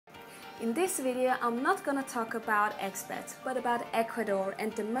In this video, I'm not gonna talk about expats, but about Ecuador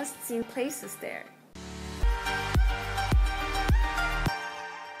and the must-see places there.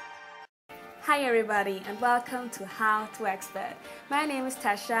 Hi everybody and welcome to How to Expat. My name is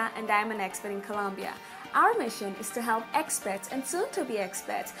Tacha and I'm an expat in Colombia. Our mission is to help expats and soon-to-be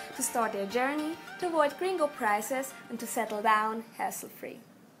expats to start their journey, to avoid gringo prices and to settle down hassle-free.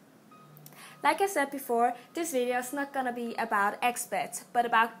 Like I said before, this video is not gonna be about expats, but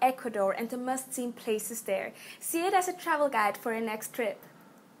about Ecuador and the must-see places there. See it as a travel guide for your next trip.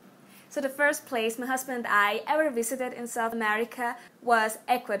 So the first place my husband and I ever visited in South America was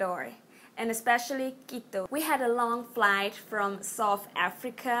Ecuador, and especially Quito. We had a long flight from South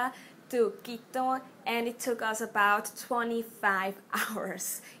Africa to Quito and it took us about 25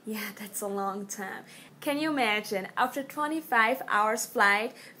 hours. Yeah, that's a long time. Can you imagine? After 25 hours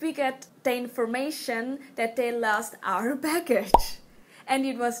flight, we got the information that they lost our baggage. And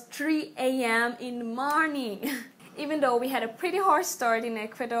it was 3 a.m. in the morning. Even though we had a pretty hard start in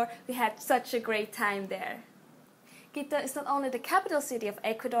Ecuador, we had such a great time there. Quito is not only the capital city of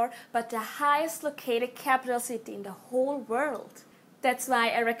Ecuador, but the highest located capital city in the whole world. That's why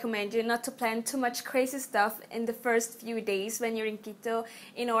I recommend you not to plan too much crazy stuff in the first few days when you're in Quito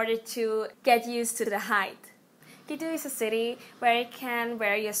in order to get used to the height. Quito is a city where you can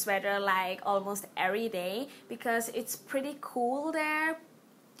wear your sweater like almost every day because it's pretty cool there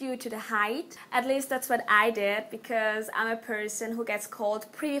due to the height. At least that's what I did because I'm a person who gets cold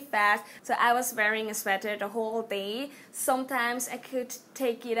pretty fast, so I was wearing a sweater the whole day. Sometimes I could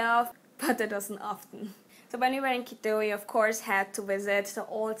take it off, but that wasn't often. So when we were in Quito, we of course had to visit the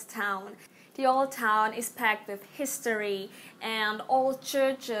old town. The old town is packed with history and old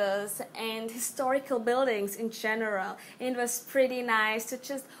churches and historical buildings in general. It was pretty nice to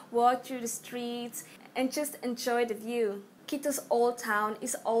just walk through the streets and just enjoy the view. Quito's old town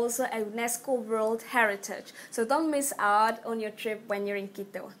is also a UNESCO World Heritage, so don't miss out on your trip when you're in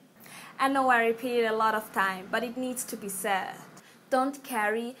Quito. I know I repeat it a lot of times, but it needs to be said. Don't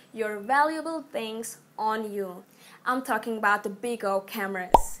carry your valuable things on you. I'm talking about the big old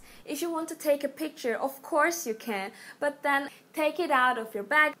cameras. If you want to take a picture, of course you can, but then take it out of your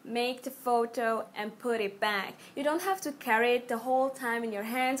bag, make the photo and put it back. You don't have to carry it the whole time in your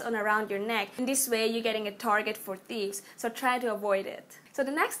hands or around your neck. In this way you're getting a target for thieves, so try to avoid it. So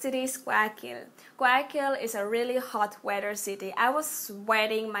the next city is Guayaquil. Guayaquil is a really hot weather city. I was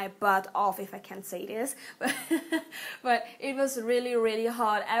sweating my butt off, if I can say this, but it was really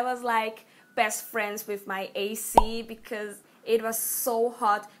hot. I was like best friends with my AC because it was so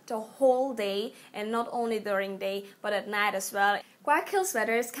hot the whole day, and not only during day but at night as well. Guayaquil's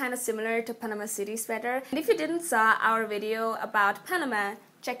weather is kind of similar to Panama City's weather, and if you didn't saw our video about Panama,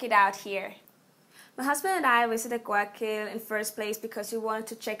 check it out here. My husband and I visited Guayaquil in first place because we wanted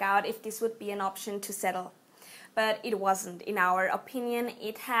to check out if this would be an option to settle. But it wasn't. In our opinion,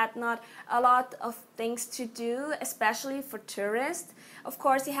 it had not a lot of things to do, especially for tourists. Of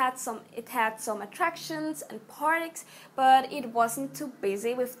course, it had some attractions and parks, but it wasn't too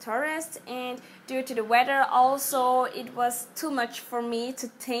busy with tourists, and due to the weather also, it was too much for me to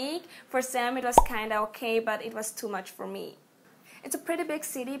take. For Sam it was kinda okay, but it was too much for me. It's a pretty big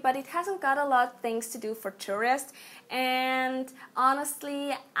city, but it hasn't got a lot of things to do for tourists, and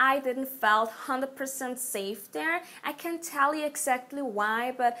honestly, I didn't felt 100% safe there. I can't tell you exactly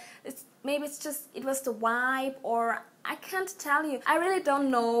why, but maybe it was the vibe, or I can't tell you. I really don't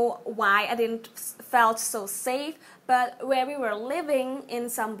know why I didn't felt so safe, but where we were living in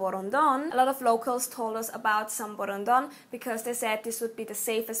San Borondon, a lot of locals told us about San Borondon because they said this would be the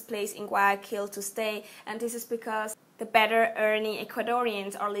safest place in Guayaquil to stay, and this is because the better earning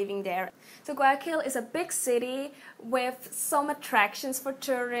Ecuadorians are living there. So Guayaquil is a big city with some attractions for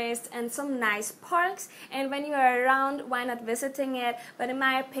tourists and some nice parks, and when you are around, why not visiting it? But in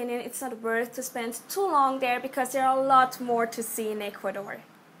my opinion, it's not worth to spend too long there because there are a lot more to see in Ecuador.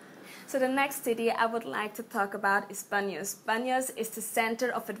 So the next city I would like to talk about is Baños. Baños is the center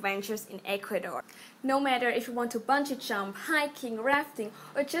of adventures in Ecuador. No matter if you want to bungee jump, hiking, rafting,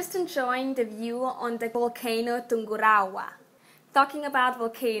 or just enjoying the view on the volcano Tungurahua. Talking about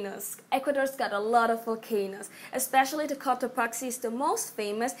volcanoes, Ecuador's got a lot of volcanoes, especially the Cotopaxi is the most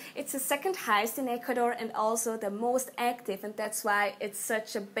famous. It's the second highest in Ecuador and also the most active, and that's why it's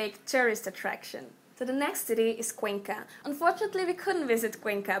such a big tourist attraction. So the next city is Cuenca. Unfortunately, we couldn't visit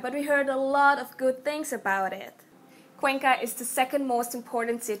Cuenca, but we heard a lot of good things about it. Cuenca is the second most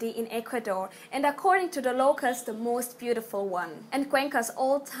important city in Ecuador, and according to the locals, the most beautiful one. And Cuenca's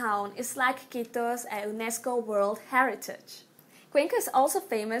old town is like Quito's a UNESCO World Heritage. Cuenca is also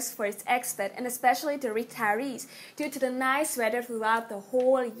famous for its expat and especially the retirees due to the nice weather throughout the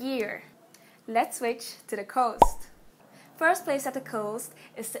whole year. Let's switch to the coast. First place at the coast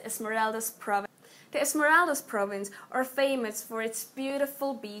is the Esmeraldas province. The Esmeraldas province are famous for its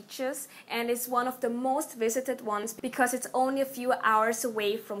beautiful beaches and is one of the most visited ones because it's only a few hours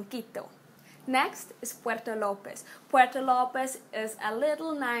away from Quito. Next is Puerto Lopez. Puerto Lopez is a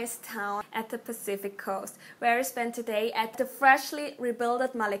little nice town at the Pacific coast where I spent today at the freshly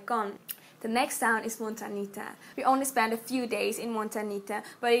rebuilt Malecón. The next town is Montañita. We only spent a few days in Montañita,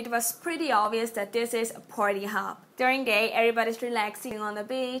 but it was pretty obvious that this is a party hub. During the day, everybody's relaxing on the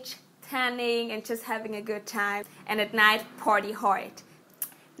beach, tanning and just having a good time, and at night, party hard.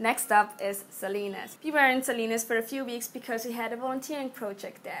 Next up is Salinas. We were in Salinas for a few weeks because we had a volunteering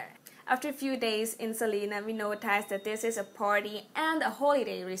project there. After a few days in Salinas, we noticed that this is a party and a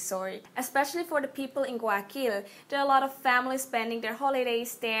holiday resort. Especially for the people in Guayaquil, there are a lot of families spending their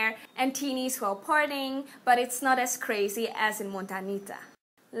holidays there and teenies who are partying, but it's not as crazy as in Montañita.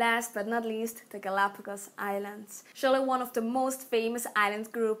 Last but not least, the Galapagos Islands. Surely one of the most famous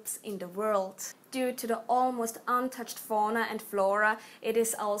island groups in the world. Due to the almost untouched fauna and flora, it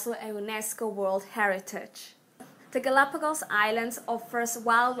is also a UNESCO World Heritage. The Galapagos Islands offers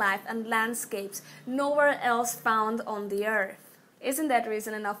wildlife and landscapes nowhere else found on the earth. Isn't that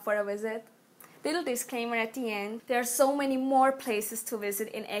reason enough for a visit? Little disclaimer at the end, there are so many more places to visit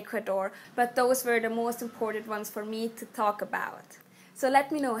in Ecuador, but those were the most important ones for me to talk about. So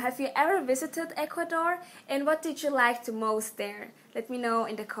let me know, have you ever visited Ecuador and what did you like the most there? Let me know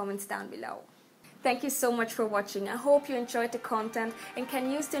in the comments down below. Thank you so much for watching. I hope you enjoyed the content and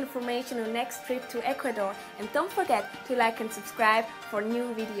can use the information on next trip to Ecuador. And don't forget to like and subscribe for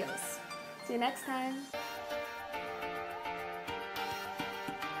new videos. See you next time.